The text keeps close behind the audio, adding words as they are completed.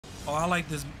Oh, I like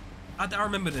this. I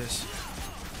remember this.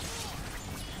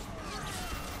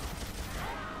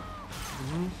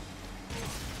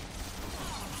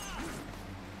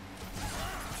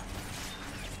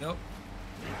 Yep.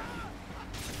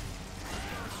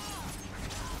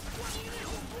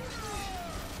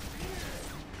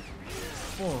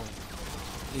 Oh,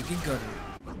 yeah, get gutted.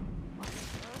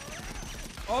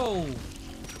 Oh.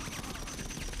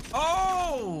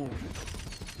 Oh.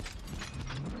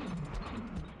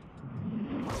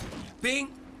 Bing.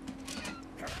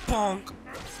 Bonk.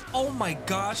 Oh my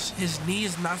gosh, his knee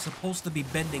is not supposed to be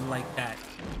bending like that.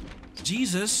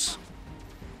 Jesus.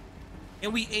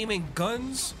 And we aiming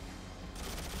guns?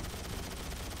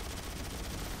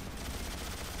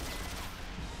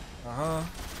 Uh-huh.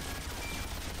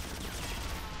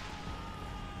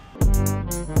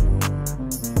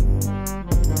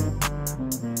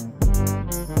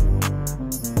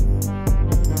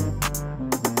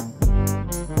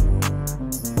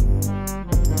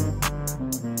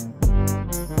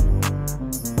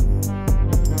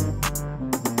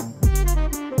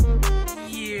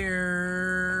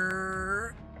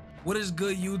 What is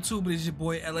good, YouTube? It is your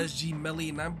boy LSG Melly,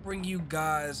 and I'm bringing you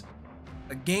guys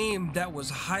a game that was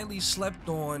highly slept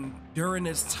on during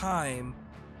its time,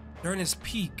 during its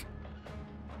peak.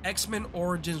 X-Men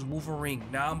Origins Wolverine.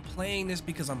 Now I'm playing this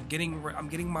because I'm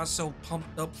getting myself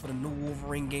pumped up for the new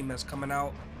Wolverine game that's coming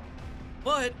out.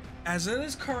 But as of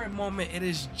this current moment, it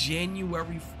is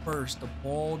January 1st. The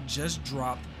ball just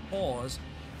dropped. Pause.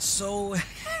 So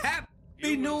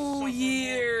happy New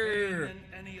Year!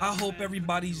 I hope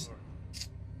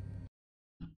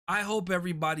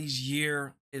everybody's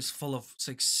year is full of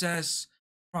success,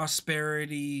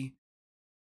 prosperity,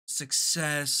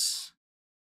 success,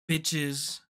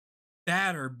 bitches,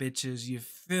 badder bitches, you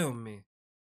feel me?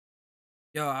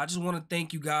 Yo, I just want to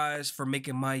thank you guys for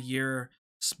making my year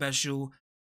special.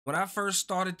 When I first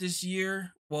started this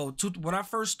year, when I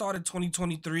first started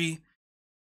 2023,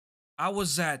 I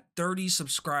was at 30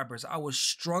 subscribers. I was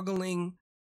struggling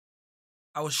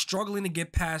to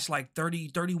get past like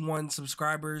 31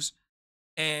 subscribers,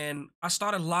 and I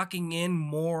started locking in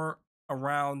more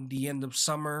around the end of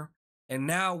summer, and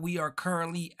now we are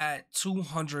currently at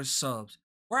 200 subs.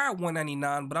 We're at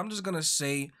 199, but I'm just gonna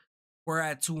say we're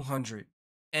at 200,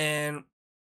 and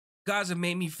guys, it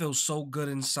made me feel so good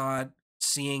inside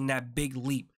seeing that big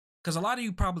leap, because a lot of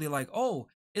you probably like, oh,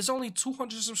 it's only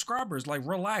 200 subscribers, like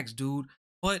relax, dude.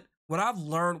 But what I've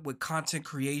learned with content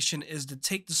creation is to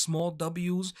take the small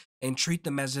W's and treat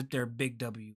them as if they're big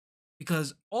W.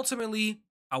 Because ultimately,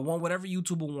 I want whatever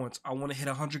YouTuber wants. I want to hit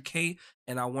 100K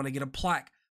and I want to get a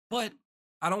plaque. But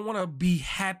I don't want to be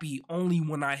happy only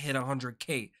when I hit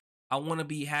 100K. I want to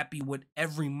be happy with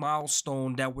every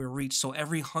milestone that we reach. So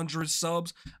every 100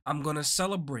 subs, I'm going to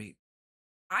celebrate.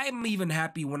 I'm even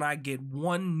happy when I get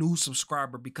one new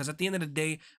subscriber, because at the end of the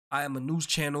day, I am a news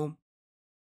channel.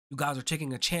 You guys are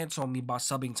taking a chance on me by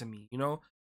subbing to me, you know?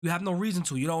 You have no reason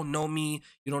to. You don't know me.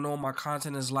 You don't know what my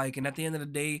content is like. And at the end of the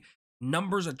day,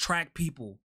 numbers attract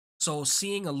people. So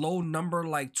seeing a low number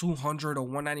like 200 or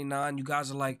 199, you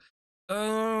guys are like,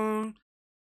 I'm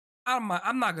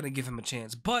not going to give him a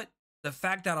chance. But the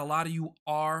fact that a lot of you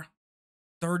are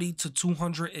 30 to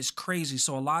 200 is crazy.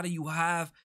 So a lot of you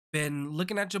have been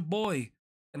looking at your boy,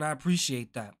 and I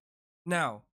appreciate that.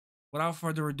 Now, without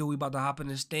further ado, we about to hop in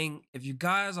this thing. If you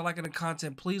guys are liking the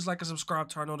content, please like and subscribe,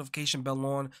 turn notification bell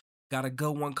on. Got a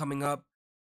good one coming up.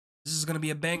 This is going to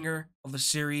be a banger of a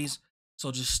series, so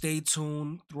just stay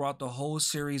tuned throughout the whole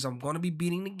series. I'm going to be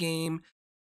beating the game.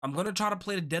 I'm going to try to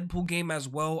play the Deadpool game as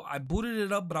well. I booted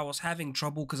it up, but I was having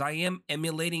trouble because I am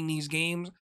emulating these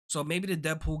games. So maybe the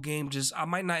Deadpool game I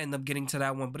might not end up getting to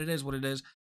that one, but it is what it is.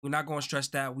 We're not going to stress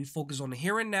that. We focus on the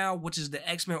here and now, which is the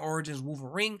X-Men Origins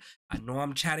Wolverine. I know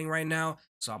I'm chatting right now,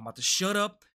 so I'm about to shut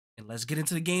up and let's get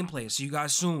into the gameplay. See you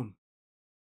guys soon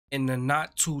in the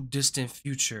not too distant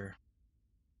future.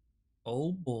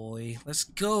 Oh boy, let's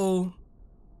go.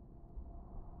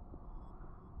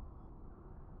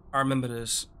 I remember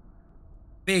this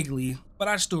vaguely, but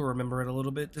I still remember it a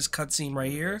little bit. This cutscene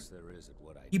right here.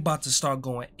 He about to start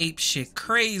going ape shit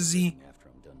crazy. After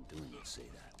I'm done doing it, say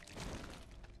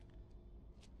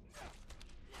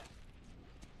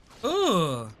that.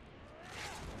 Ugh.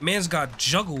 Man's got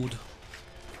juggled.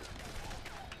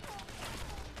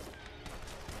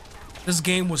 This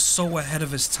game was so ahead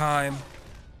of its time.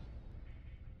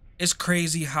 It's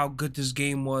crazy how good this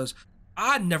game was.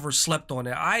 I never slept on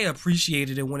it. I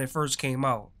appreciated it when it first came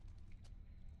out.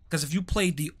 Because if you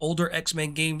played the older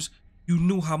X-Men games, you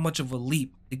knew how much of a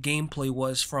leap the gameplay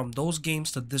was from those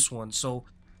games to this one. So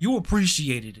you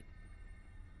appreciated it.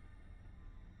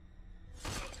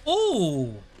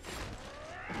 Oh,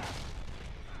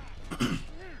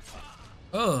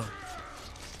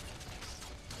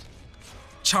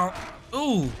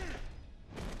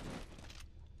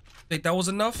 Think that was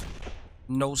enough?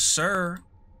 No, sir.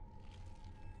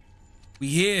 We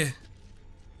here.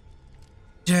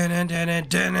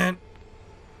 Dun-dun-dun-dun-dun.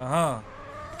 Uh-huh.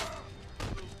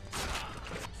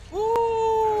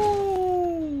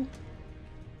 Ooh.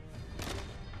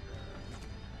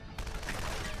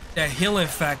 That healing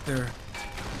factor.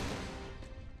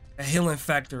 That healing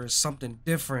factor is something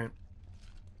different.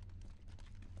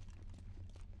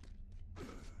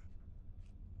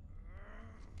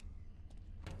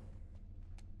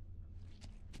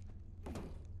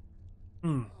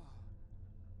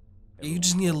 Yeah, you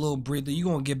just need a little breather. You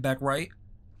gonna get back right.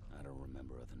 I don't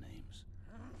remember other names.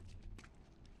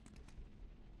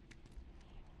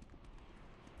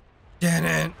 Damn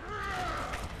it.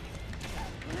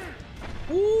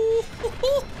 Ooh.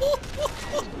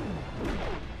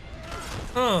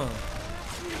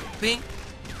 Bink.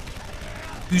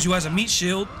 Use you as a meat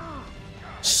shield.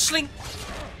 Slink.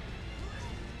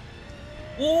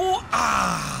 Oh,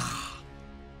 ah.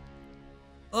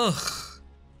 Ugh.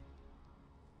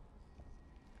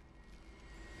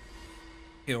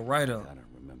 Heal right up. I don't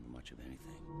remember much of anything.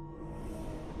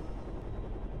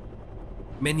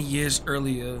 Many years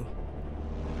earlier,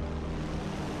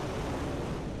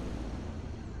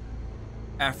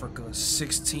 Africa,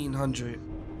 1600.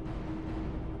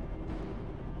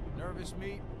 Nervous,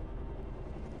 meat?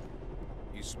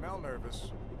 You smell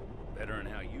nervous. Better than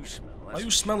how you smell. Why you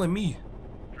smelling me?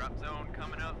 Drop zone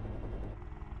coming up.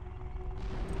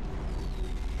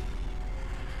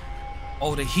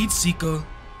 Oh, the heat seeker.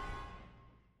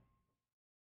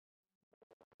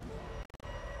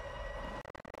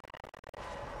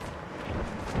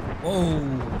 Whoa.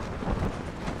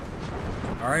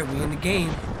 Alright, we in the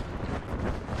game.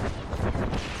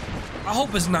 I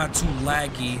hope it's not too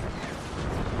laggy.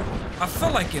 I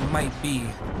feel like it might be.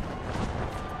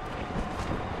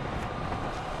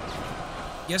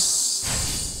 Yes,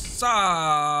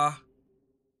 sir.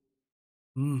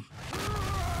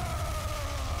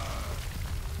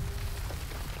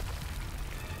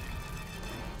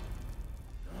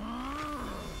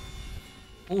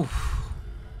 Oof.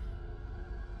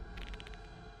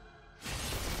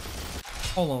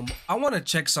 Hold on. I want to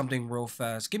check something real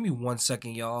fast. Give me 1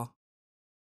 second, y'all.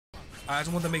 I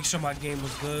just want to make sure my game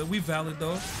was good. We valid,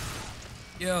 though.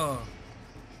 Yeah.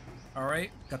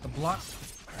 Alright. Got the block.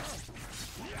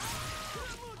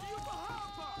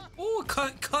 Ooh,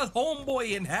 cut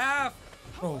homeboy in half.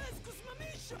 Bro,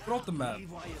 get off the map.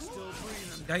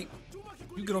 Okay.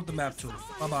 You get off the map, too.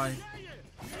 Bye-bye.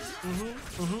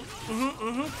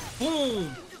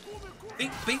 Boom.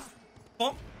 Bink, bink.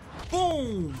 Bump.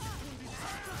 Boom.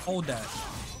 Hold that.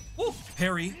 Woo,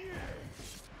 parry.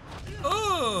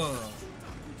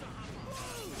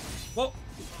 Whoa.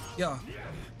 Yeah.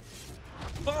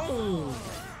 Boom.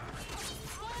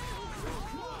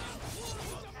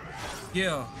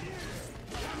 Yeah.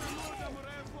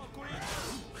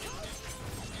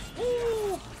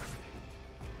 Woo.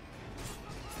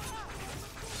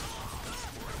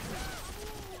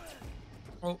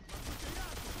 Oh.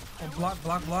 Oh, block.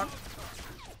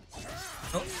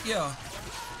 Oh, yeah.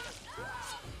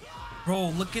 Bro,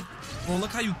 look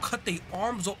how you cut their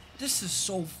arms off. This is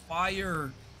so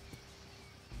fire.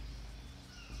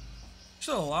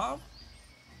 Still alive?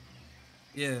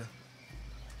 Yeah.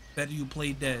 Better you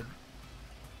play dead.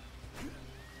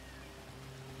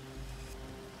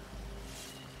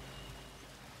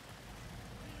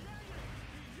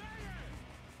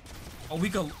 Oh, we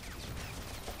go.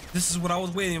 This is what I was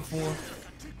waiting for.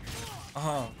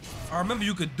 I remember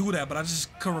you could do that, but I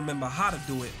just couldn't remember how to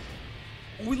do it.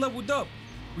 Oh, we leveled up.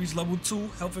 Reach level 2.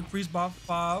 Health increased by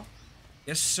 5.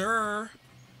 Yes, sir.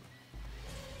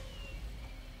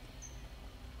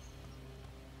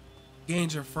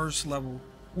 Gains your first level.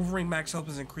 Wolverine max health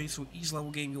is increased with each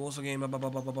level game. You also gain blah blah blah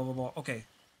blah blah blah blah. Okay,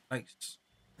 nice.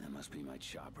 That must be my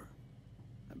chopper.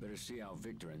 I better see how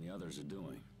Victor and the others are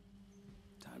doing.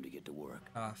 Time to get to work.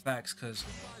 Facts, cause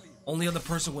only other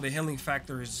person with a healing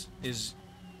factor is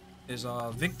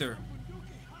Victor.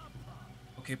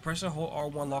 Okay, press and hold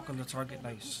R1, lock on the target.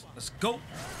 Nice. Let's go.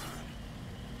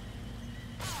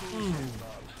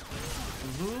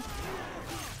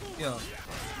 Yeah.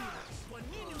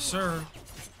 Sir.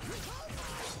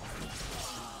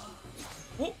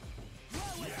 Whoa.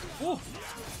 Whoa.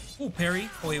 Ooh, parry.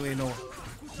 Oh, wait, no.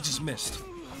 He just missed.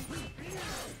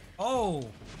 Oh.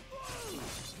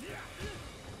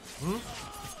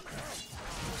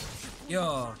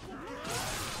 Yeah.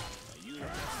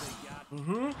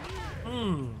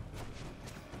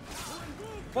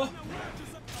 Oh.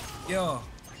 Yeah.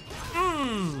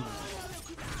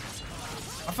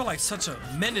 I feel like such a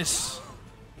menace.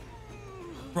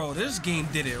 Bro, this game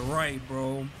did it right,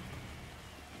 bro.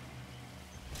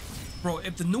 Bro,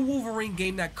 if the new Wolverine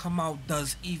game that come out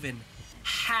does even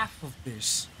half of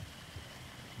this,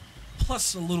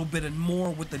 plus a little bit and more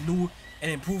with the new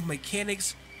and improved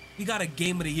mechanics, we got a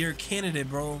Game of the Year candidate,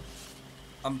 bro.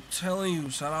 I'm telling you,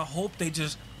 son. I hope they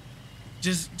just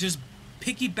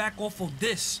piggyback off of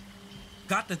this.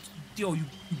 Got the you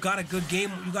got a good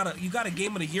game. You got a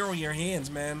Game of the Year on your hands,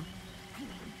 man.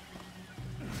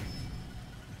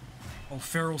 Oh,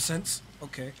 feral sense.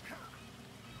 Okay.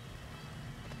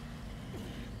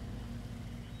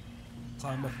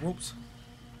 Climb up ropes.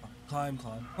 Climb,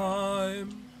 climb,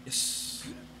 climb. Yes.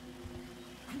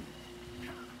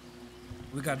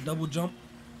 We got double jump.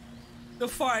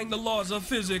 Defying the laws of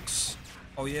physics.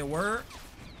 Oh yeah, word.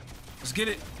 Let's get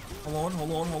it. Hold on,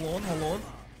 hold on, hold on, hold on.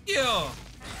 Yeah.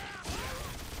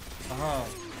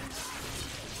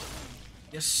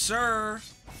 Yes, sir.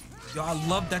 Yo, I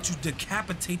love that you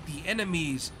decapitate the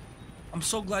enemies. I'm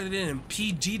so glad they didn't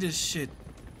PG this shit.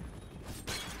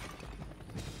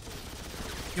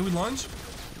 Can we lunge?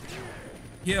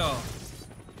 Yeah.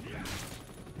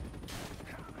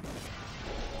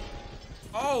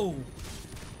 Oh.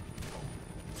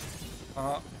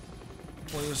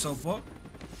 Pull yourself up.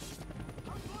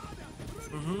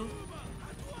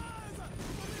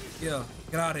 Yeah,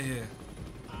 get out of here.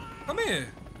 Come here.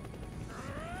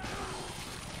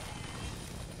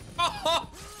 Oh.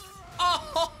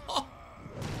 Oh.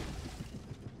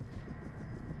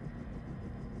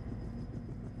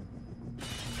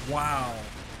 Wow.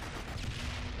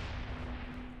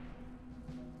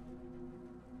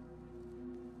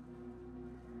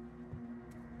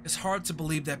 It's hard to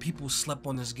believe that people slept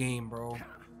on this game, bro.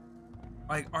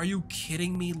 Like, are you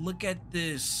kidding me? Look at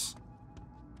this.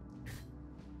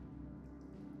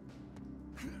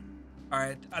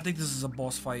 Alright, I think this is a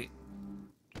boss fight.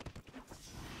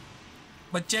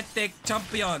 Majestic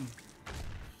champion.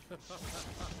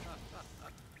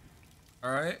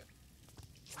 Alright.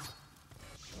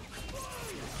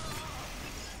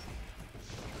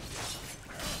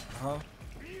 Come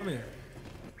here.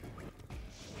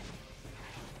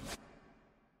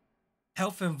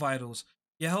 Health and vitals.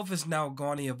 Your health is now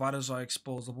gone and your vitals are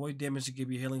exposed. Avoid damage to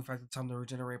give you healing factor time to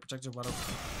regenerate. Protect your vitals.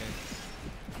 Okay.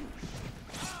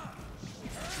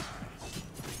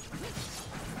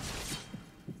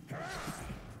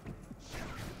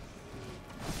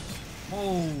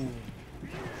 Oh.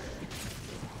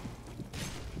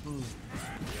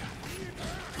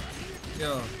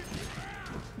 Yeah.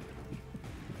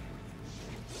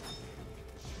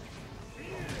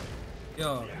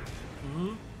 Yeah.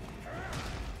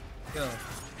 Yeah.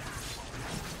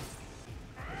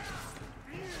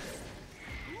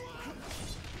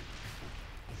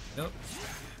 Yep.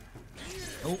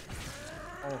 Oh.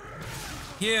 Oh.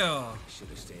 Yeah. Should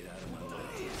have stayed out of my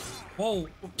way. Whoa.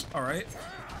 All right.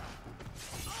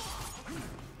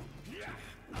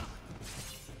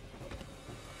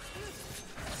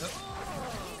 Yep.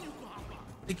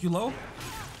 Think you low?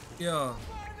 Yeah.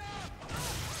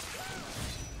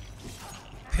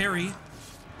 Parry.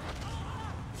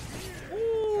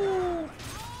 Ooh.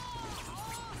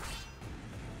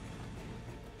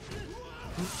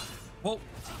 Whoa.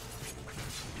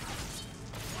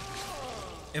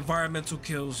 Environmental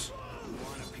kills.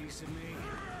 Want a piece of me?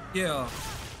 Yeah.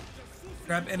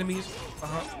 Grab enemies.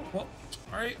 Well,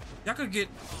 alright. Y'all could get.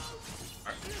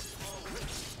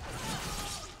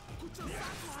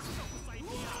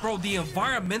 Bro, the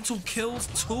environmental kills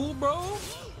too, bro?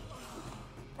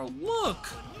 Bro, look.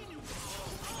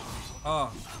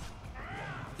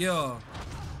 Yeah.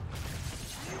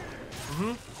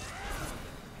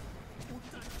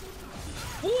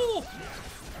 Ooh.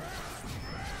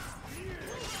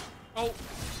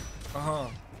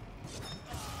 Oh.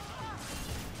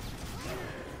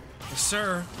 Yes,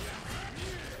 sir.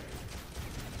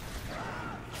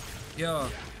 Yeah.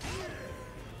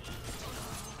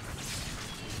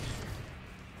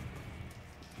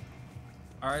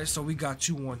 All right, so we got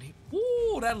you on here.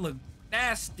 Ooh, that look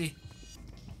nasty.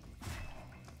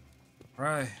 All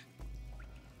right.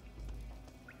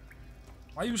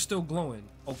 Why you still glowing?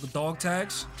 Oh, the dog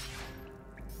tags?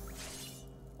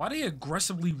 Why they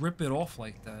aggressively rip it off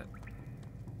like that?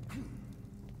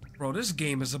 Bro, this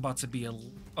game is about to be a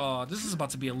this is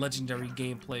about to be a legendary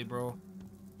gameplay, bro.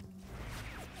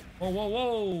 Whoa, whoa,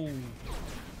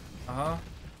 whoa.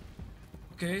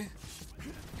 Okay.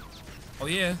 Oh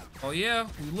yeah,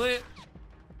 we lit.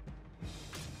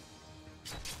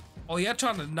 Oh yeah,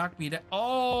 trying to knock me down.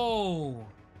 Oh.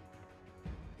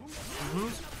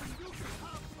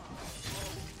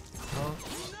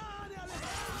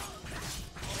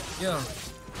 Yeah.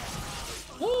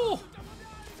 Woo.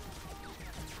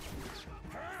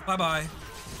 Bye bye.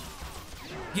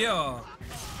 Yeah.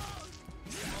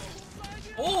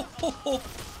 Oh! Ho, ho.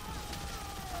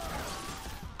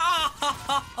 Ah! Ha,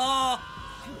 ha, ha.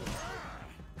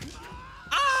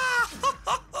 Ah!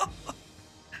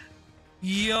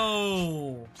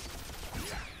 Yo!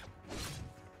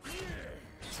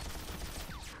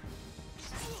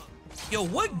 Yo,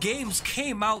 what games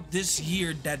came out this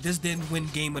year that this didn't win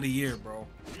Game of the Year, bro?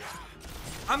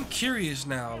 I'm curious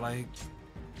now, like,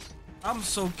 I'm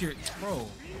so curious, bro.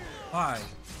 Bye.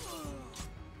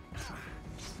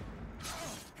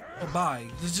 Oh, bye.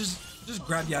 Just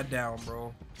grab y'all down,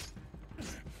 bro.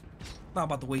 Not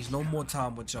about to waste no more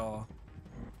time with y'all.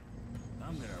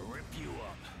 I'm gonna rip you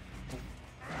up.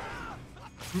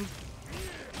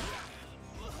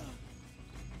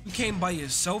 You came by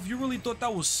yourself? You really thought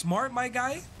that was smart, my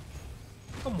guy?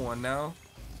 Come on now.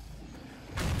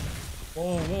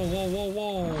 Whoa, whoa, whoa, whoa,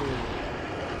 whoa.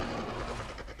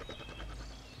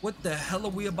 What the hell are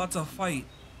we about to fight?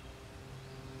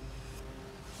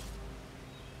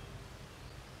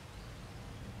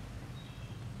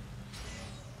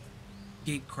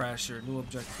 Gate crasher, new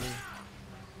objective.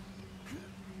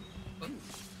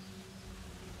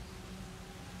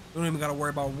 We don't even gotta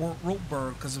worry about rope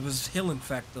burn because of his healing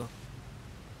factor.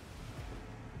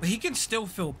 But he can still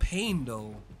feel pain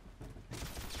though.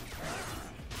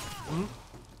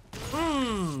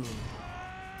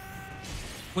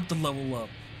 With the level up.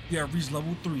 Yeah, reached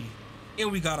level 3.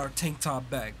 And we got our tank top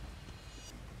back.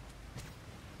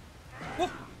 Whoa.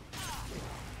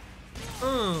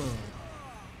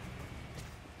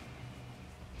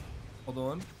 Hold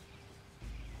on.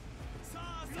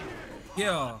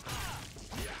 Yeah.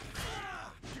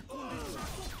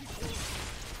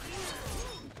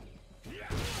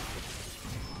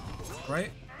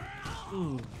 Right?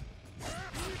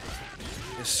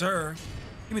 Yes, sir.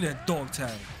 Give me that dog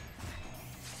tag.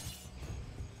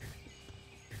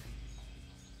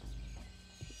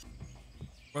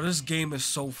 Bro, this game is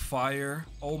so fire.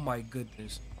 Oh my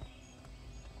goodness.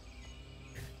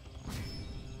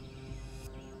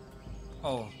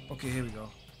 Oh, okay, here we go.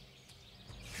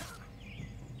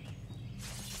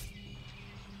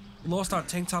 We lost our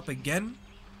tank top again?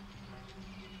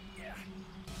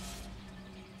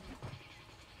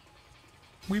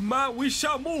 We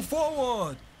shall move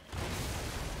forward.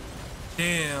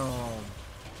 Damn.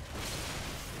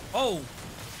 Oh.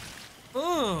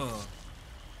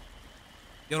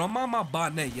 Yo, don't mind my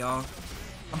bonnet, y'all.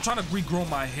 I'm trying to regrow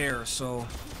my hair, so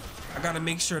I gotta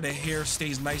make sure the hair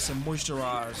stays nice and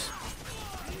moisturized.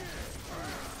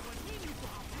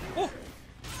 Oh.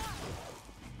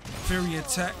 Fairy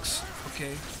attacks.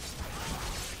 Okay.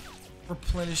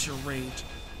 Replenish your rage.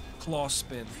 Claw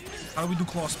spin. How do we do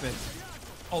claw spin?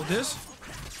 Oh, this?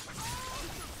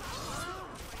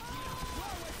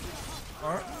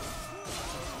 Alright.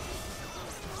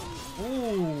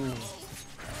 Ooh.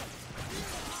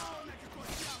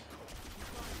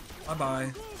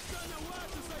 Bye-bye.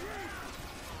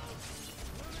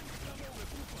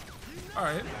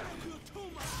 Alright.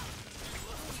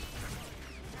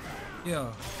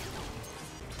 Yeah.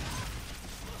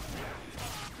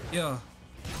 Yeah.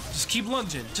 Just keep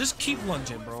lunging. Just keep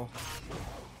lunging, bro.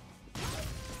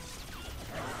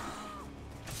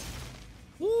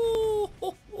 Woo!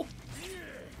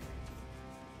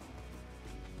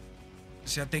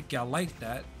 See, I think y'all like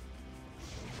that.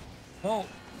 Well,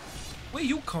 where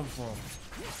you come from?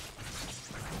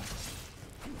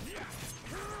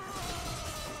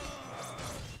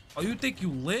 Oh, you think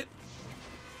you lit?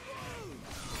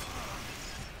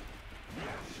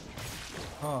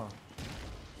 Huh.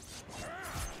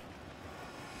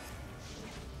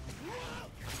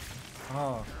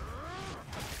 Huh.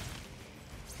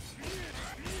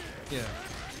 Yeah.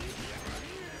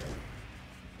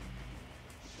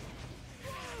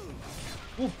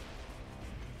 Woo.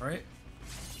 Right?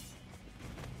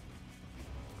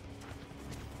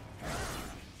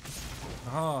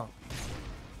 Uh-huh.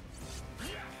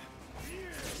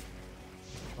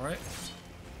 Alright.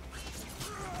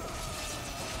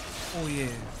 Oh yeah.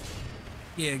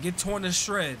 Yeah, get torn to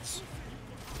shreds.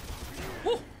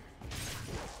 Woo.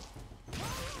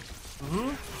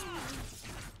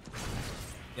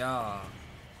 Yeah.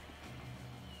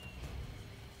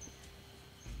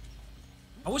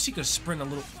 I wish he could sprint a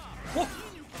little. Whoa.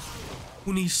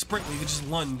 Who needs sprint when you can just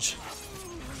lunge?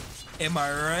 Am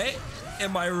I right?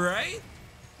 Am I right?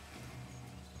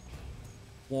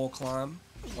 Wall climb.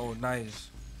 Oh, nice.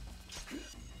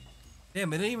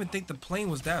 Damn, I didn't even think the plane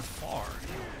was that far.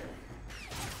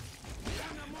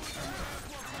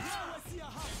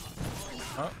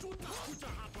 Huh?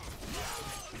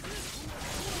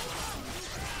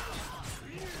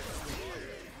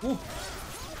 Ooh.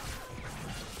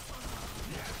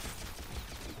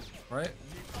 Right?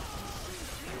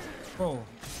 Bro,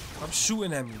 I'm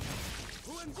shooting at me.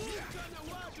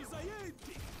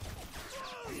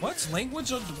 What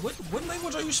language? What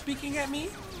language are you speaking at me?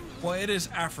 Well, it is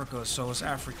Africa, so it's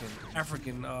African.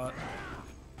 African. Oh,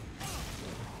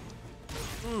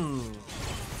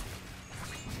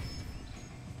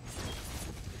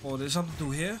 there's something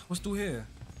through here. What's through here?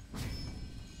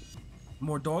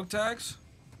 More dog tags?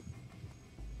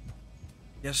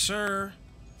 Yes, sir.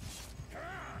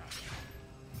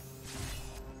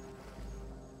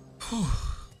 Whew.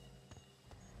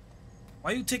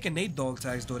 Why are you taking 8 dog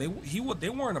tags though? They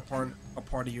weren't a part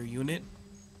of your unit.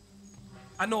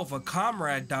 I know if a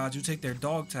comrade dies, you take their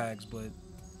dog tags, but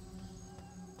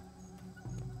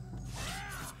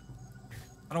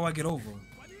how do I get over?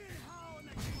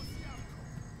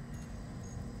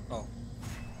 Oh.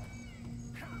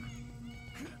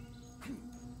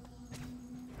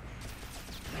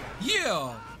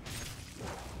 Yeah.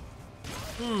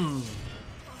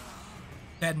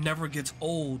 That never gets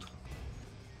old.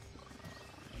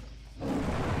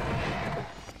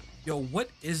 Yo,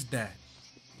 what is that?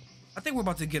 I think we're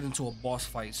about to get into a boss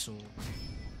fight soon.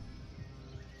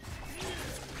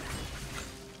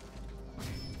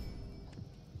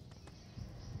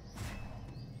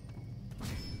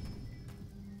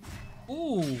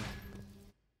 Ooh.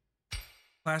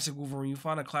 Classic Wolverine. You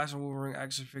find a classic Wolverine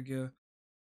action figure.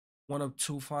 1 of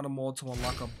 2. Find them all to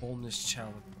unlock a bonus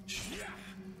challenge.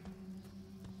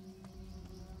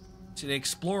 See, the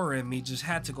explorer in me just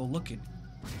had to go look at it.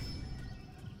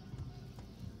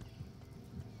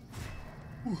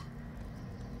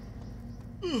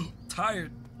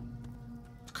 Tired.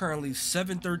 It's currently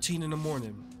 7:13 in the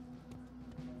morning.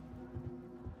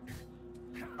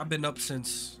 I've been up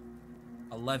since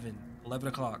 11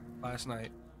 o'clock last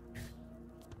night.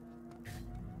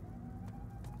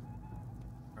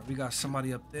 All right, we got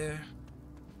somebody up there.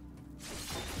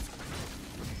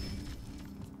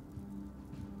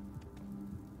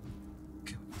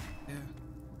 Okay, yeah.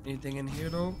 Anything in here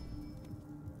though?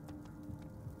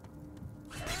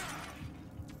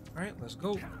 All right, let's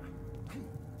go.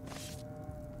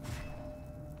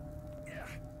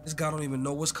 This guy don't even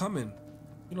know what's coming.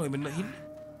 You don't even know.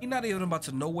 He not even about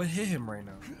to know what hit him right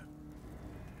now.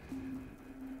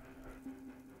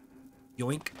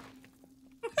 Yoink.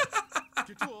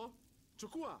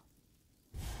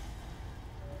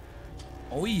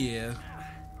 Oh yeah.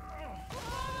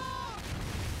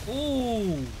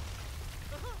 Ooh.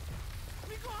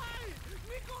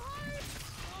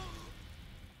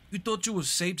 You thought you was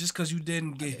safe just because you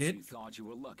didn't get hit? You thought you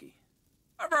were lucky.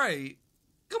 All right.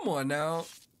 Come on now.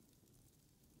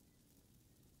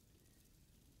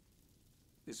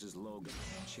 This is Logan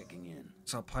checking in.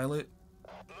 What's up, pilot?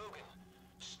 Logan,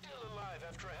 still alive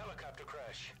after a helicopter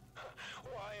crash.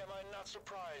 Why am I not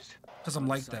surprised? Because I'm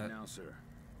like Sight that. now, sir.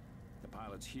 The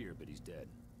pilot's here, but he's dead.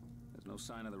 There's no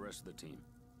sign of the rest of the team.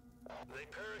 They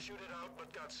parachuted out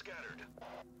but got scattered.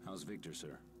 How's Victor,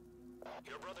 sir?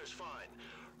 Your brother's fine.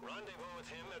 Rendezvous with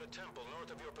him at a temple north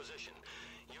of your position.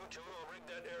 You two will rig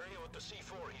that area with the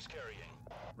C4 he's carrying.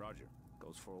 Roger.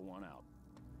 Goes for a 1 out.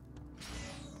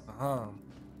 Uh-huh.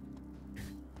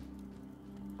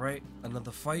 Right,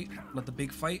 another fight, another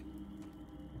big fight.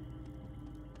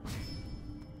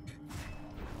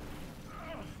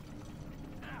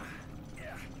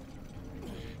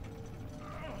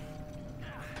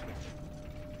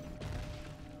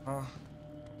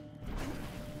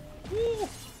 Woo!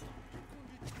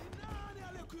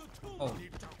 Oh.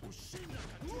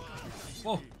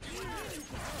 Whoa.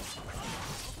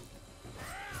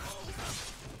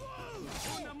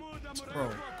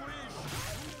 Bro.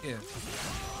 Yeah.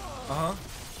 Uh-huh.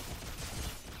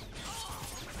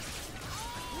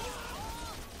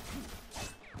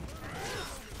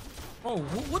 Bro,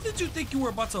 what did you think you were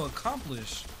about to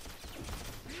accomplish?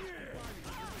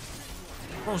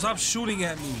 Bro, stop shooting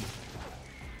at me.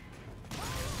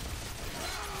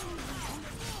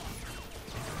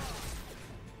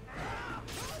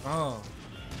 Oh.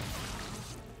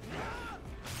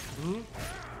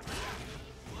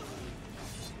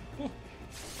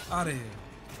 Out of here.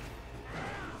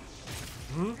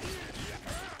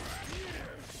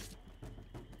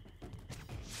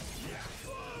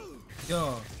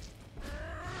 Yo.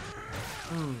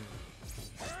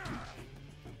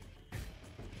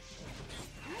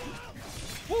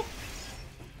 Woo.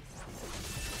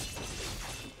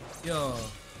 Yo.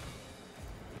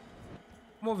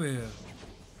 Come over here.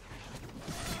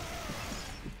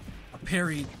 I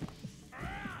parried.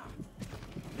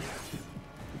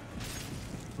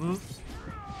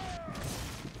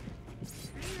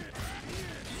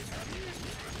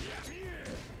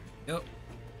 Yep.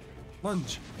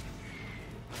 Lunge.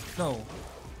 No.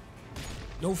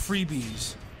 No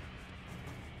freebies.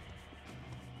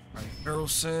 Alright, feral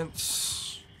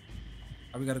sense.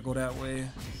 Alright, we gotta go that way.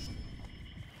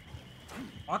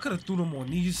 I could have threw them on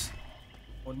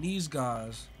these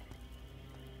guys.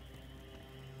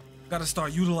 Gotta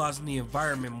start utilizing the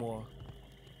environment more.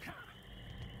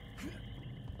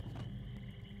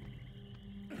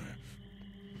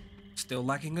 Still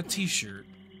lacking a t-shirt.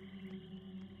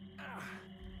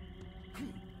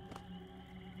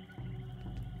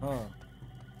 Huh.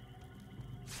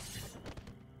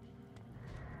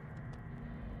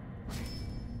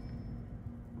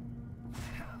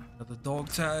 Another dog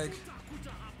tag.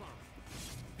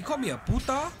 You call me a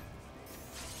puta?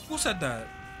 Who said that?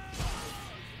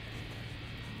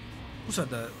 Who said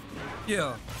that?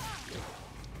 Yeah.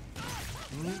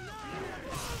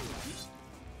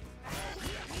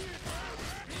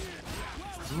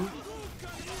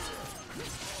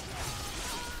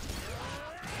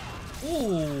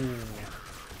 Ooh.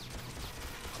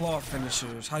 Claw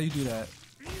finishers. How you do that?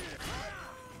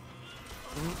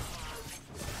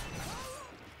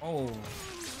 Oh.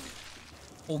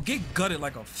 Oh, get gutted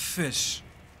like a fish.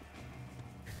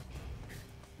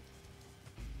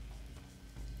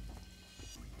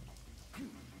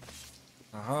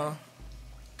 Uh-huh.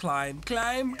 Climb,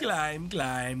 climb, climb,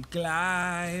 climb,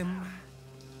 climb.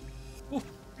 Ooh.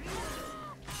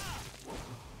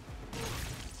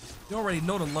 You already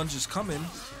know the lunge is coming.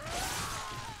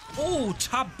 Oh,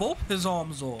 chop both his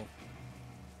arms off.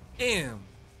 Damn.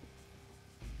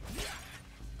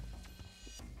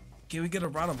 Can we get a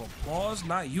round of applause?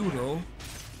 Not you, though.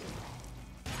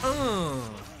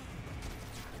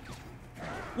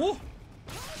 Woo.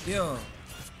 Yeah.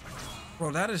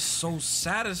 Bro, that is so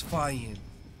satisfying.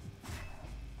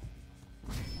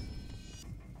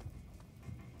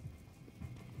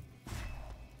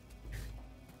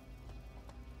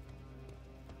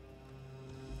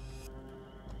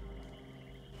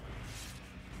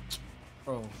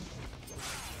 Bro.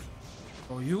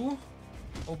 Oh, you?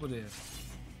 Over there.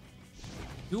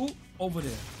 You? Over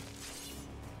there.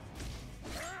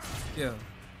 Yeah.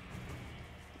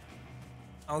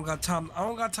 I don't got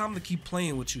time to keep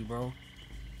playing with you, bro.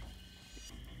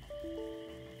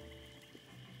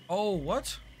 Oh,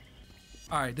 what?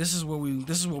 Alright, this is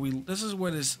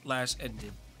where this last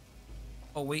ended.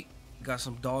 Oh wait, got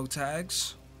some dog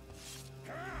tags.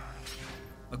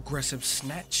 Aggressive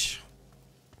snatch.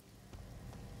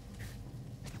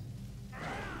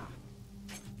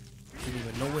 Didn't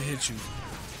even know what hit you.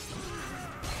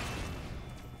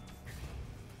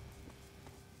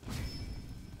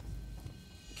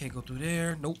 Can't go through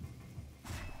there. Nope.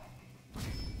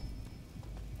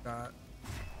 Got.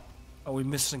 Oh, we're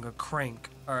missing a crank.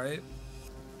 All right.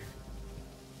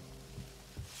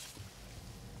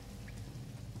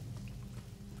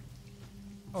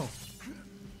 Oh.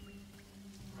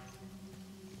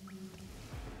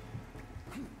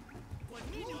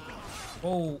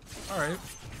 Oh, all right.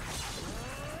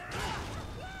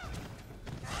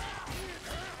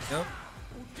 Yep.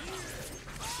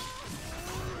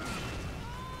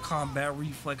 Combat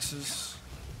reflexes.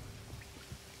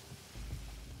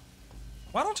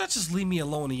 Why don't y'all just leave me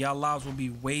alone and y'all lives will be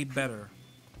way better?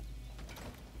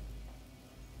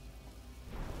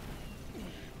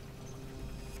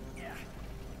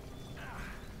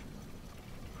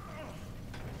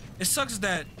 It sucks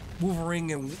that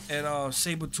Wolverine and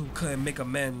Sabretooth couldn't make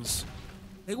amends.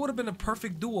 They would have been a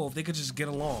perfect duo if they could just get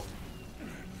along.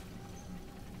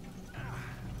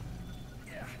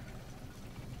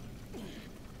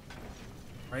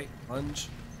 Right? Lunge.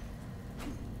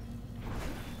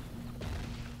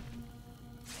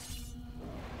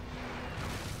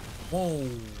 Whoa.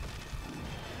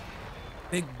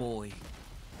 Big boy.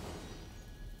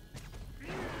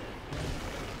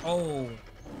 Oh.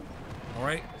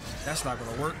 Alright. That's not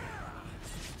gonna work.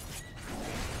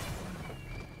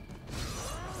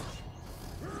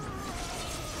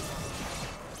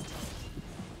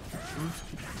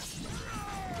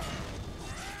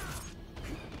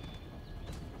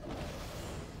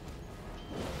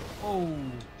 Oh.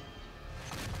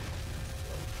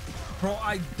 Bro,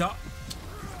 I died.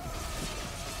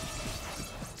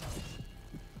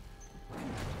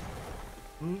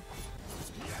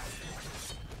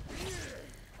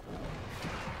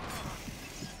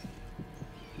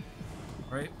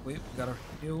 Alright, wait, we gotta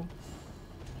heal.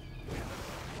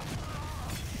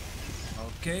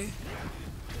 Okay.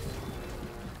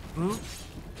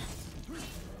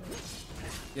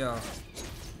 Yeah.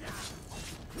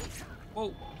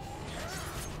 Whoa.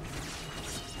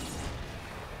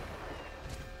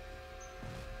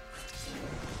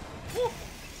 Woo.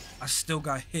 I still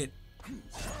got hit.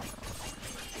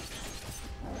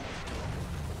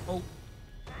 Oh.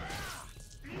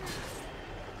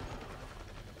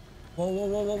 Whoa, whoa,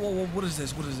 whoa, whoa, whoa, whoa. What is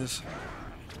this? What is this?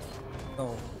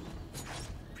 Oh.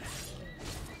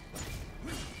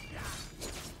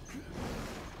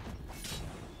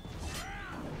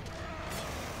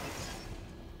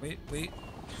 Wait, wait.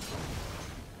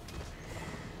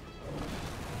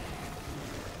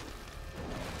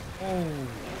 Oh.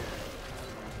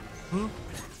 Hmm?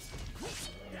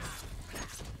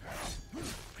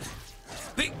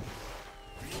 Big.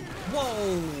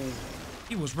 Whoa.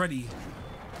 He was ready.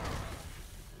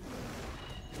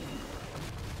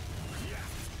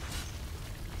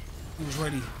 He was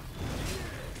ready.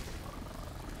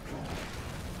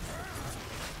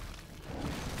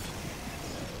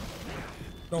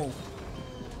 No.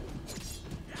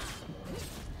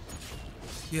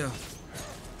 Yeah.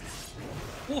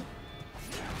 Whoa.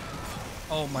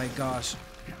 Oh my gosh.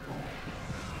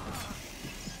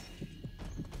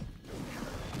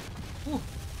 Whew.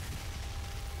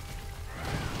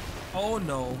 Oh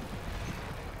no.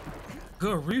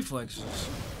 Good reflexes.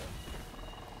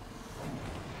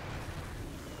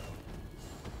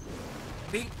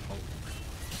 Big.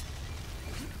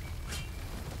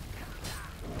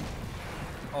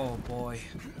 Oh boy.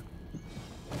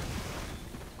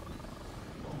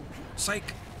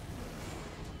 Psych.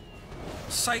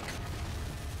 Psych.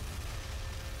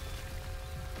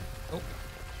 Oh.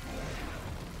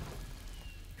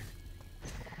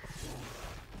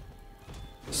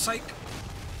 Psych.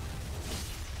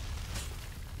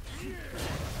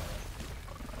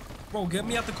 Bro, get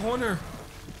me out the corner.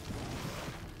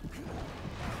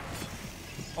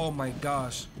 Oh my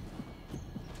gosh.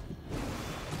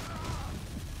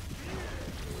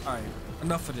 Alright,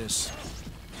 enough of this.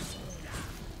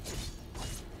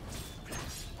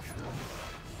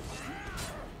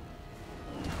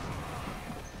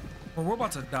 Bro, we're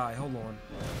about to die. Hold on.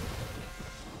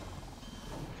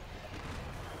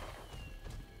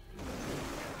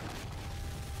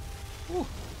 Whew.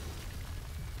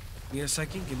 Give me a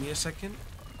second. Give me a second.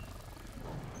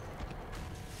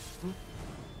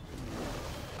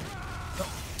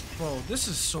 Oh, bro, this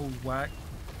is so whack.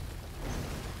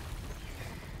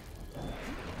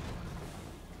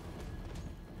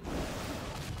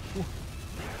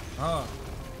 Ah.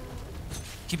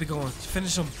 Keep it going.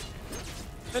 Finish him.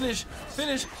 Finish.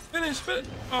 Finish. Finish. Finish.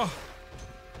 Oh.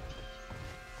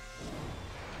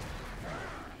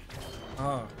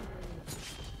 Ah.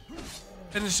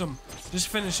 Finish him. Just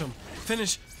finish him.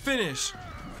 Finish. Finish.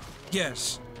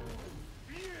 Yes.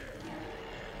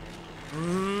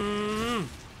 I'm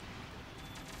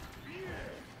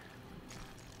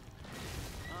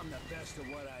the best at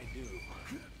what I do.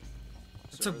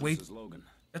 That took way.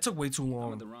 That took way too I'm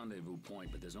long. at the rendezvous point,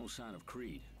 but there's no sign of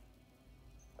Creed.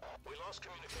 We lost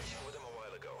communication with him a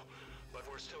while ago, but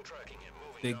we're still tracking him.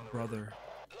 Moving Big down the brother. river.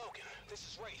 Logan, this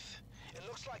is Wraith. It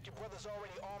looks like your brother's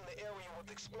already armed the area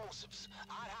with explosives.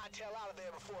 I'd hightail out of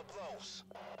there before it blows.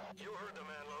 You heard the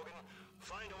man, Logan.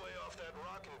 Find a way off that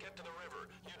rock and get to the river.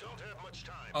 You don't have much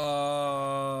time.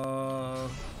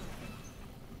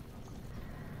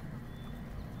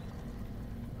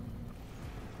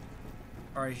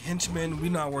 Alright, henchmen. We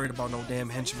not worried about no damn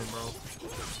henchmen, bro.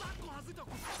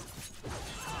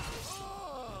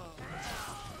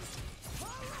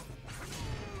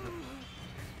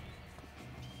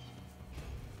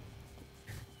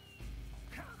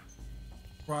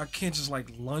 Bro, I can't just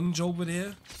like lunge over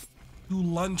there. You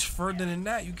lunge further than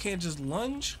that. You can't just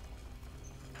lunge.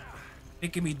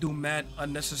 Making me do mad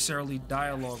unnecessarily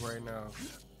dialogue right now.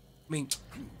 I mean,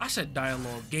 I said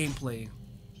dialogue, gameplay.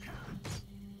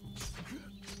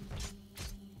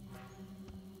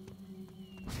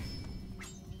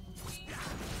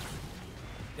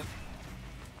 Yep.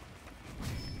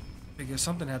 Figure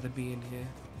something had to be in here.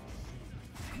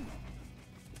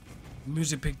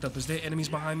 Music picked up. Is there enemies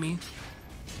behind me?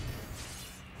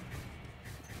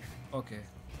 Okay.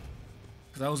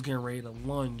 Cause I was getting ready to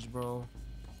lunge, bro.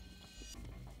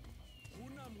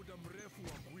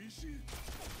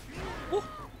 Woo.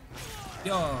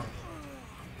 Yo.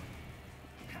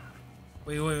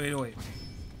 Wait.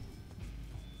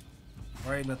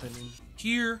 Alright, nothing in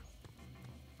here.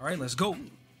 Alright, let's go.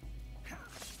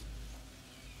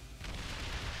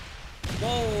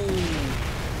 Whoa.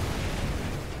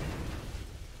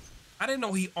 I didn't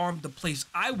know he armed the place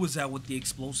I was at with the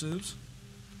explosives.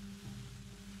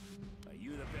 Are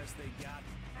you the best they got?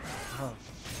 Huh.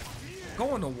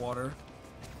 Go in the water.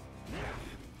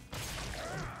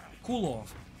 Cool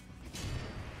off.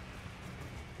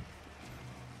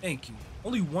 Thank you.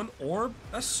 Only one orb?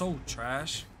 That's so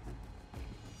trash.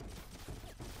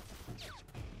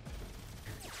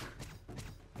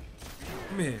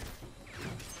 Come here.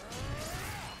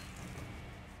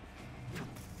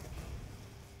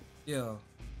 Yeah. 'Cause Yeah.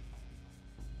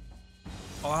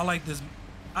 Oh, I like this.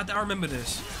 I remember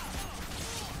this.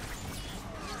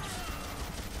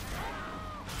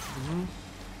 Mm-hmm.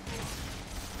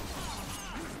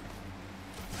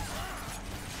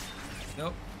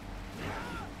 Yep.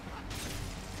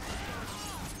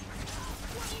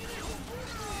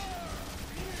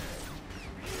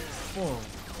 Whoa.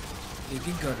 Yeah,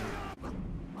 get gutted.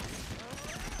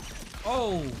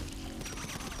 Oh.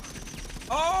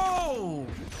 Oh.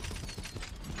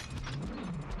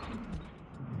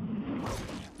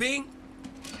 Bing.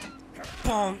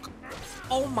 Bonk.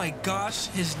 Oh my gosh,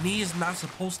 his knee is not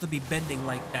supposed to be bending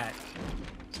like that.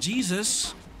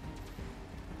 Jesus.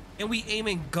 And we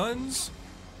aiming guns?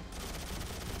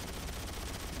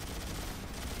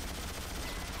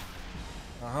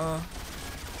 Uh-huh.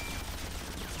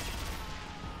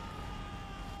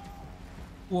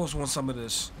 Who else wants some of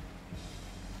this?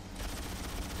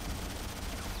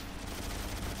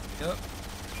 Yep.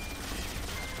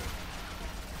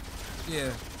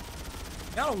 Yeah.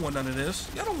 Y'all don't want none of this.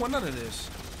 Y'all don't want none of this.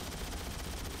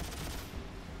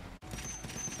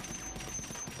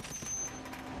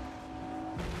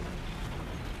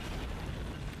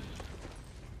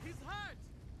 He's hurt.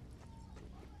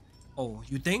 Oh,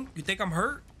 you think? You think I'm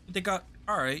hurt? You think I...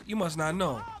 Alright, you must not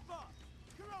know.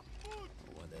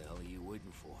 What the hell are you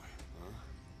waiting for, huh?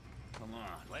 Come on,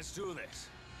 let's do this.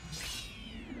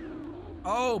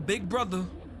 Oh, big brother.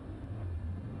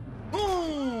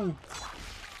 Ooh!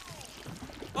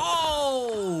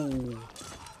 Oh!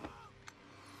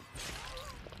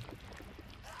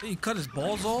 He cut his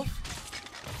balls off?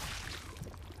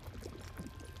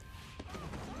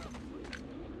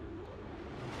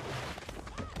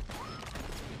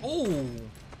 Oh!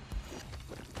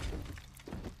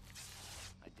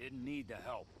 I didn't need the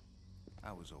help.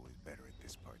 I was always better at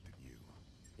this part than you.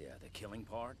 Yeah, the killing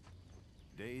part?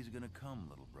 Day's gonna come,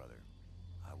 little brother.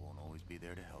 I won't always be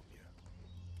there to help you.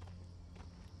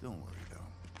 Don't worry, though.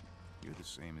 You're the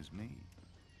same as me.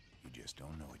 You just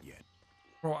don't know it yet.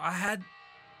 Bro, I had...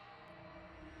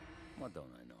 What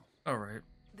don't I know? Alright.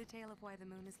 The tale of why the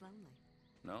moon is lonely.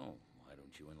 No, why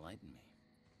don't you enlighten me?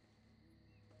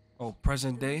 Oh,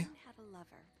 present The day? moon had a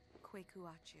lover,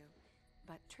 TOOOOO,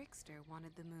 but Trickster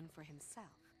wanted the moon for himself.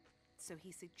 So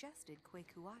he suggested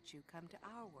TOOOOO come to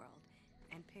our world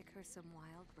and pick her some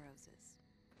wild roses.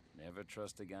 Never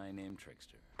trust a guy named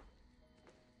Trickster.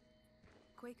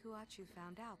 TOOOOO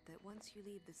found out that once you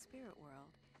leave the spirit world,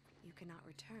 you cannot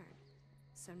return.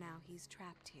 So now he's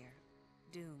trapped here,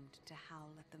 doomed to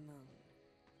howl at the moon.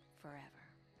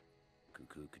 Forever.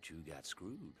 TOOOOO got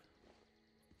screwed.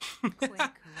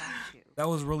 TOOOOO. That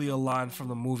was really a line from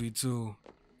the movie, too.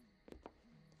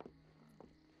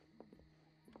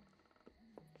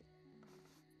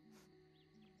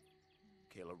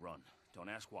 Kayla, run. Don't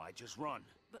ask why, just run.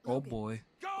 But Oh, Logan, boy.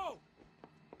 Go!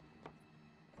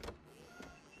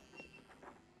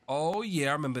 Oh, yeah,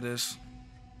 I remember this.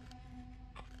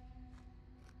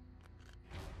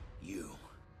 You.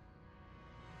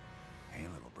 Hey,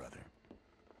 little brother.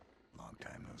 Long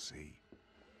time no see.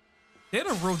 They're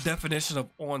the real definition of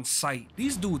on sight.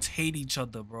 These dudes hate each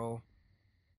other, bro.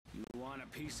 You want a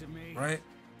piece of me? Right?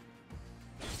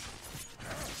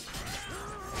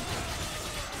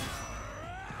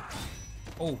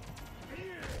 Oh.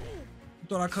 You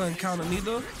thought I couldn't count it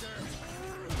neither?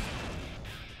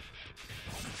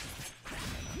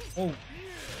 Oh.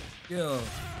 Yeah.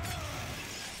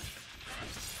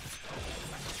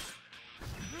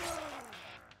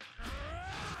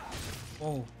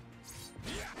 Whoa.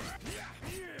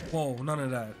 Whoa, none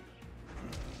of that.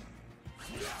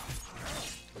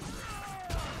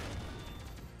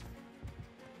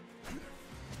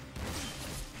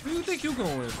 Where do you think you're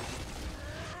going?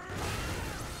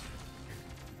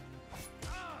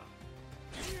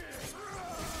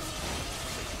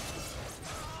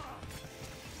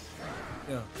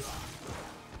 Yeah.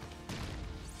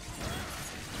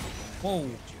 Whoa.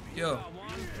 Yeah.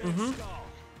 Mm-hmm.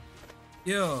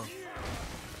 Yeah.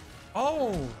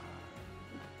 Oh.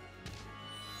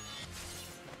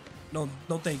 No,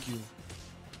 no, thank you.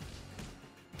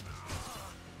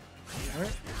 All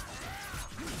right.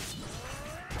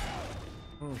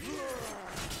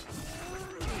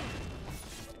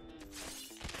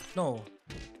 No.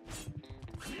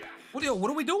 What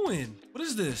are we doing? What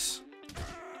is this?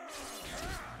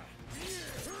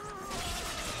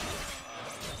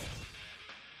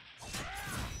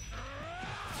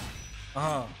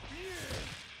 Uh-huh.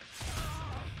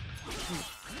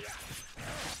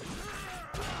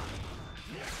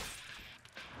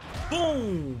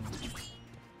 Boom!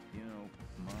 You know,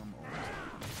 Mom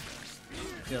always...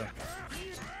 Yeah.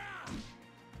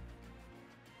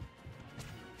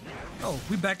 Oh,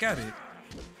 we back at it.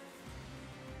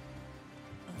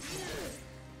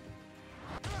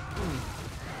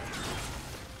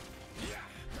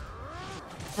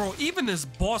 Bro, even this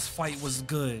boss fight was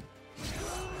good.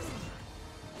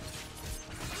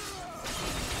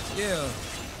 Yeah.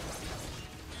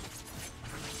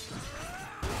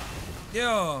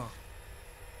 Yeah.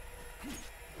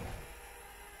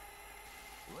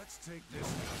 Let's take this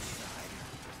outside.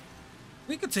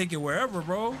 We could take it wherever,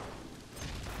 bro.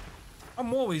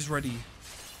 I'm always ready.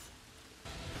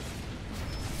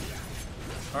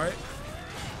 All right.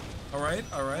 All right.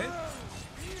 All right.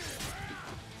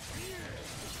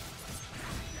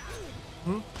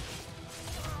 Hmm?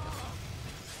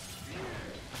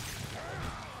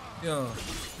 Yeah.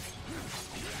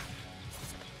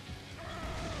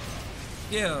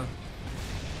 Yeah.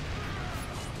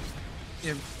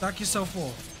 Yeah, knock yourself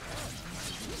off.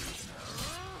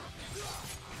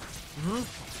 Mm-hmm.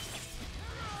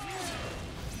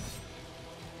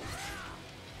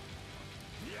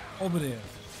 Over there.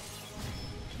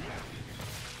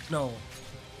 No.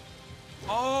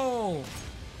 Oh.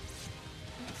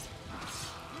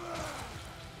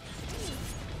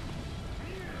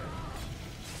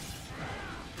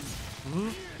 Mm-hmm.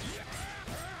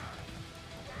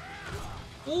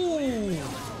 Ooh.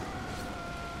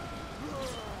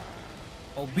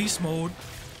 Oh, beast mode.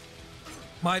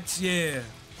 Might, yeah.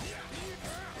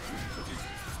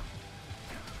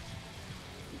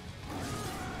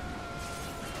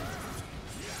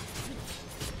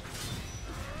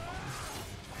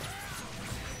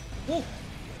 Whoa.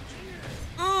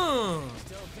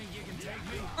 Still think you can take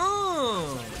me?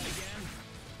 Oh.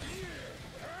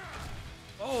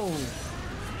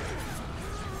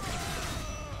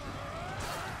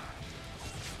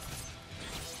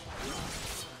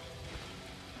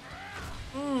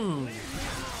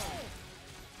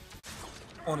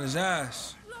 On his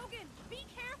ass. Logan, be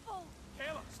careful.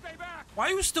 Kayla, stay back. Why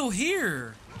are you still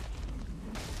here?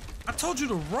 I told you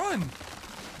to run.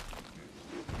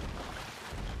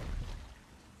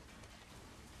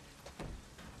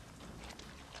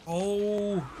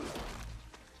 Oh.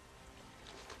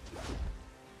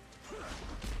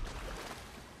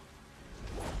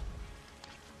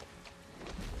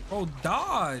 Oh,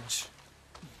 dodge.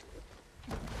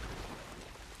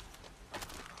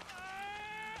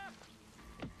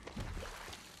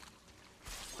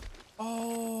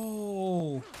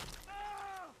 Oh.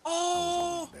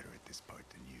 Oh. Better at this part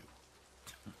than you.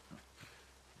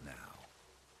 Now,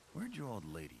 where'd your old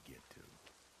lady get to?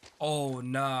 Oh,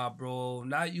 nah, bro.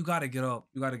 Now you gotta get up.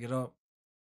 You gotta get up.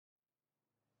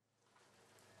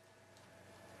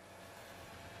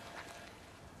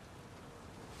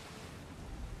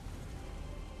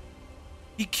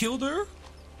 He killed her?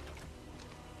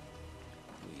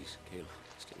 Please, Kayla,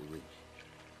 stay with me.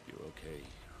 You're okay.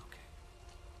 You're okay.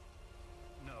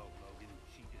 No, Logan,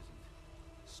 she isn't.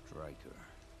 Strike her.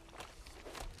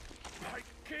 I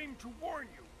came to warn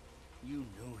you. You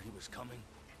knew he was coming?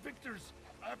 Victor's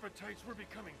appetites were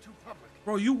becoming too public.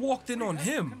 Bro, you walked in on We had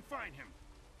to him. confine him.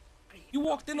 You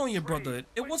walked in on your brother.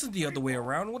 It wasn't the other way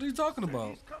around. What are you talking Said about?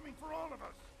 He's coming for all of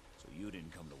us. So you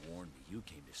didn't come to warn me. You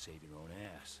came to save your own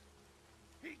ass.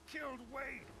 He killed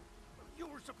Wade. You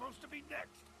were supposed to be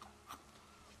next.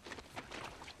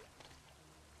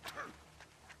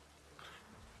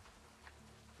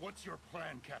 What's your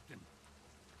plan, Captain?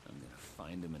 I'm gonna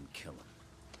find him and kill him.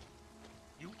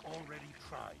 You already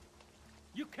tried.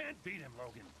 You can't beat him,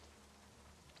 Logan.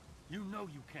 You know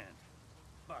you can't.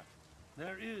 But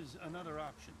there is another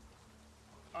option.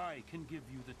 I can give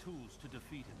you the tools to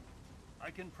defeat him.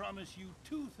 I can promise you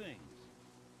two things.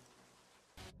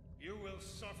 You will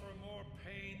suffer more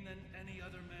pain than any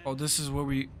other man. Oh, this is where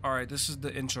we... Alright, this is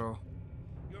the intro.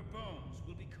 Your bones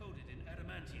will be coated in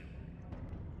adamantium.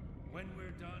 When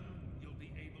we're done, you'll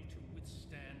be able to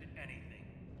withstand anything.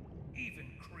 Even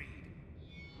Creed.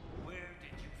 Where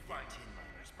did you fight him?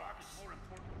 This box is more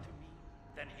important to me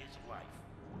than his life.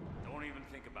 Don't even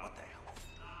think about that.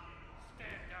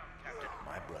 Stand down, Captain.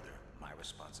 My brother, my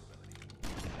responsibility.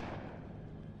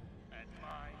 At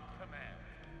my command.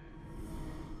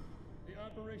 The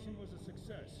operation was a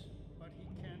success, but he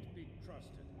can't be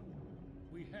trusted.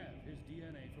 We have his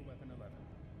DNA for Weapon 11.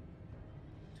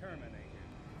 Terminate him.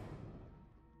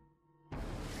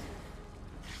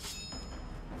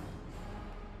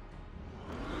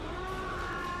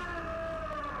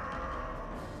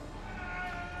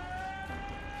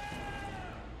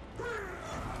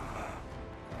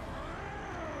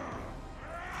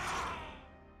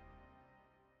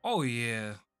 Oh,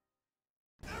 yeah.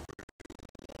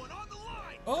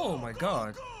 Oh, my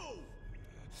God.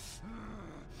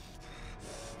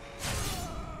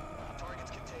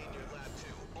 Targets contained near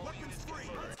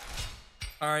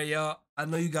All right, y'all. I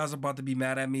know you guys are about to be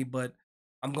mad at me, but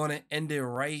I'm gonna end it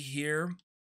right here.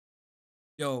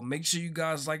 Yo, make sure you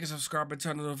guys like and subscribe and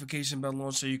turn the notification bell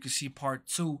on so you can see part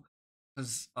 2.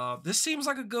 Cause this seems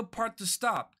like a good part to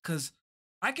stop. Cause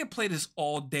I can play this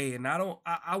all day, and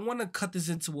I want to cut this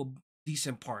into a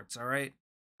decent parts. All right.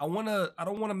 I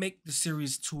don't want to make the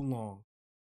series too long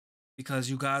because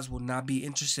you guys will not be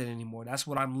interested anymore. That's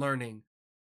what I'm learning,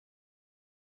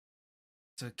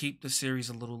 to keep the series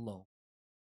a little low.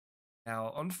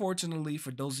 Now, unfortunately, for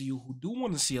those of you who do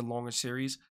want to see a longer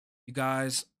series, you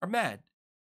guys are mad.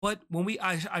 But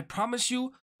I promise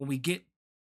you, when we get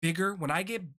bigger, when I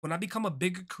become a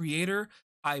bigger creator,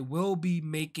 I will be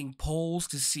making polls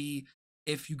to see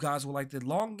if you guys will like the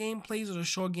long gameplays or the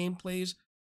short gameplays.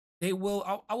 They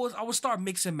will. I will start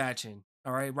mixing matching.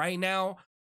 All right. Right now,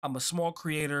 I'm a small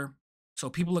creator, so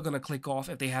people are gonna click off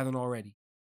if they haven't already.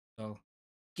 So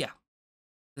yeah,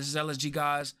 this is LSG,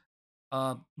 guys.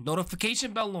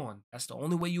 Notification bell on. That's the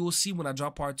only way you will see when I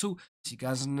drop part 2. See you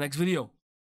guys in the next video.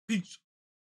 Peace.